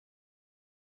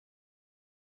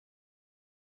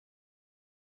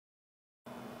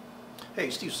Hey,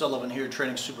 Steve Sullivan here,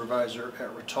 Training Supervisor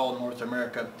at Rittal North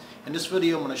America. In this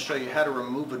video I'm going to show you how to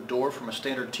remove a door from a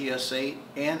standard TS8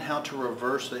 and how to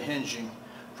reverse the hinging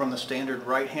from the standard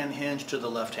right hand hinge to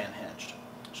the left hand hinge.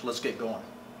 So let's get going.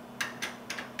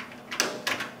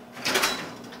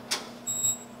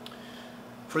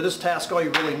 For this task all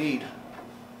you really need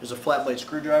is a flat blade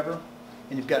screwdriver,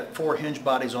 and you've got 4 hinge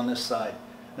bodies on this side.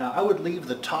 Now I would leave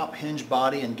the top hinge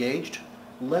body engaged,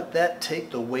 let that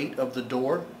take the weight of the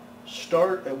door.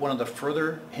 Start at one of the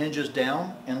further hinges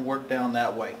down and work down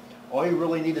that way. All you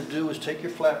really need to do is take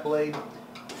your flat blade,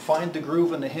 find the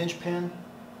groove in the hinge pin,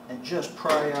 and just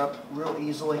pry up real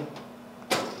easily.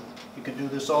 You can do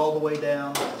this all the way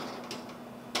down.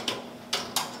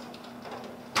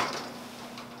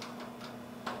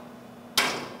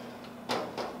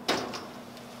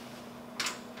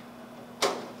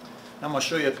 Now I'm going to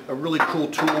show you a really cool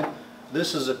tool.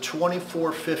 This is a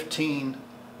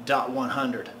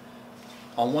 2415.100.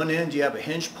 On one end you have a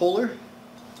hinge puller,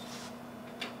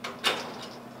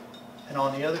 and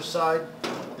on the other side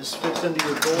this fits into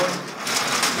your door,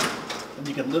 and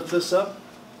you can lift this up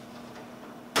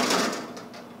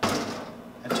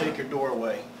and take your door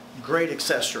away. Great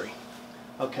accessory.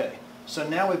 Okay, so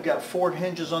now we've got 4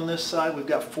 hinges on this side, we've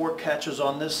got 4 catches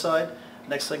on this side.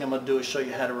 Next thing I'm going to do is show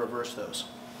you how to reverse those.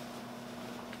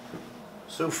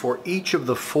 So for each of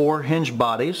the 4 hinge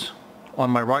bodies on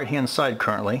my right hand side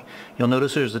currently, you'll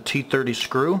notice there's a T30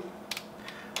 screw.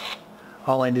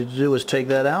 All I need to do is take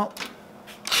that out.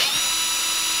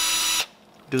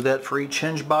 Do that for each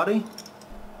hinge body.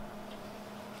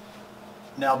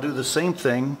 Now do the same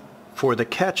thing for the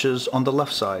catches on the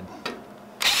left side.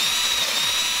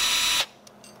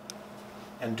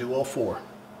 And do all 4.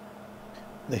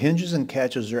 The hinges and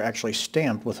catches are actually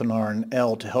stamped with an R and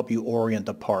L to help you orient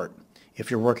the part. If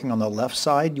you're working on the left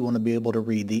side, you want to be able to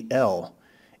read the L.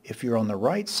 If you're on the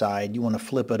right side, you want to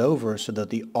flip it over so that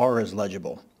the R is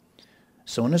legible.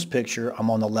 So in this picture,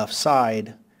 I'm on the left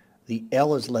side, the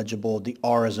L is legible, the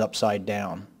R is upside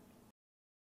down.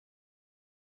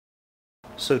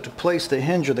 So to place the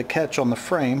hinge or the catch on the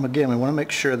frame, again, we want to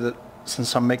make sure that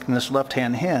since I'm making this left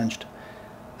hand hinged,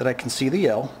 that I can see the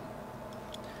L,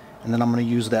 and then I'm going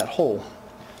to use that hole.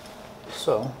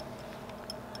 So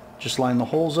just line the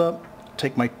holes up.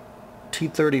 Take my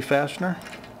T30 fastener.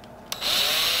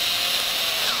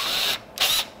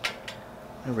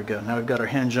 There we go. Now we've got our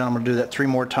hinge on. I'm going to do that 3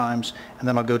 more times, and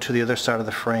then I'll go to the other side of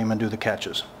the frame and do the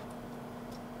catches.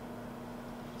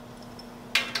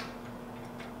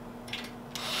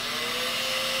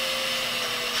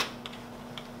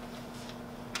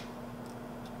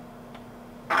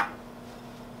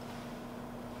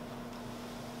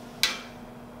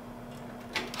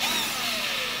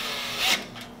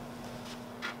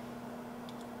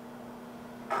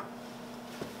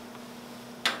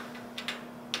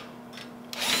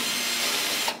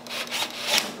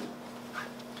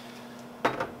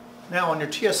 Now on your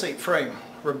TS8 frame,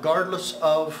 regardless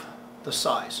of the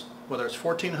size, whether it's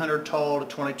 1400 tall to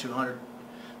 2200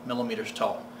 millimeters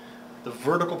tall, the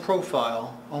vertical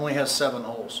profile only has 7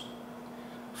 holes.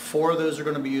 4 of those are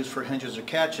going to be used for hinges or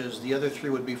catches. The other 3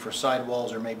 would be for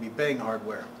sidewalls or maybe bang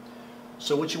hardware.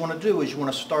 So what you want to do is you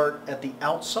want to start at the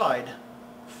outside,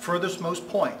 furthest most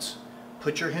points.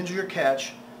 Put your hinge or your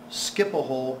catch, skip a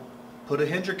hole, put a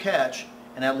hinge or catch,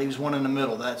 and that leaves 1 in the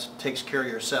middle. That takes care of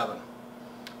your 7.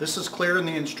 This is clear in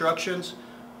the instructions,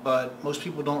 but most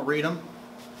people don't read them,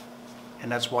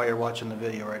 and that's why you're watching the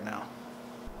video right now.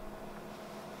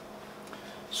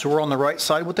 So we're on the right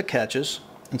side with the catches,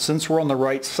 and since we're on the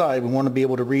right side, we want to be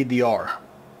able to read the R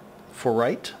for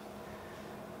right,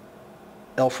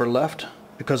 L for left,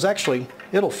 because actually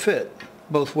it'll fit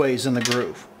both ways in the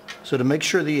groove. So to make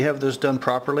sure that you have this done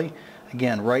properly,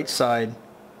 again, right side,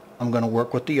 I'm going to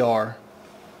work with the R.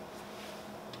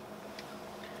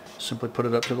 Simply put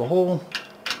it up to the hole.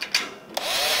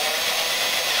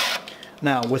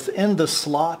 Now within the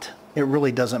slot, it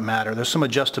really doesn't matter. There's some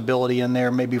adjustability in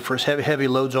there, maybe for heavy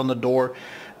loads on the door,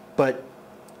 but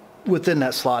within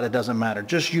that slot it doesn't matter.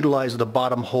 Just utilize the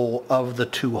bottom hole of the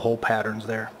 2 hole patterns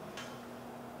there.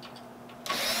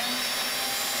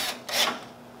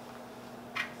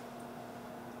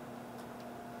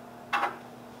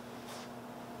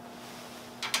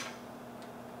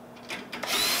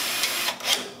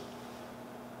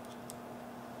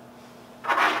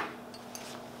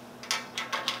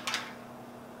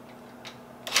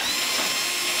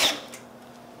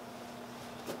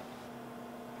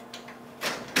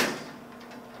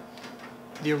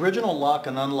 The original lock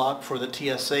and unlock for the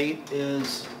TS8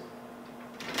 is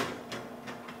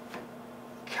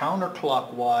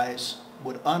counterclockwise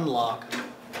would unlock,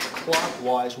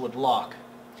 clockwise would lock.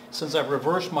 since I've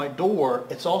reversed my door,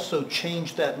 it's also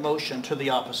changed that motion to the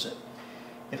opposite.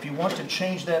 If you want to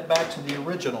change that back to the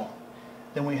original,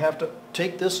 then we have to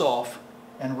take this off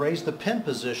and raise the pin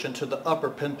position to the upper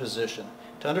pin position.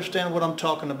 To understand what I'm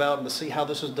talking about and to see how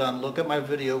this is done, look at my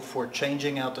video for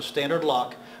changing out the standard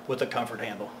lock with a comfort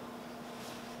handle.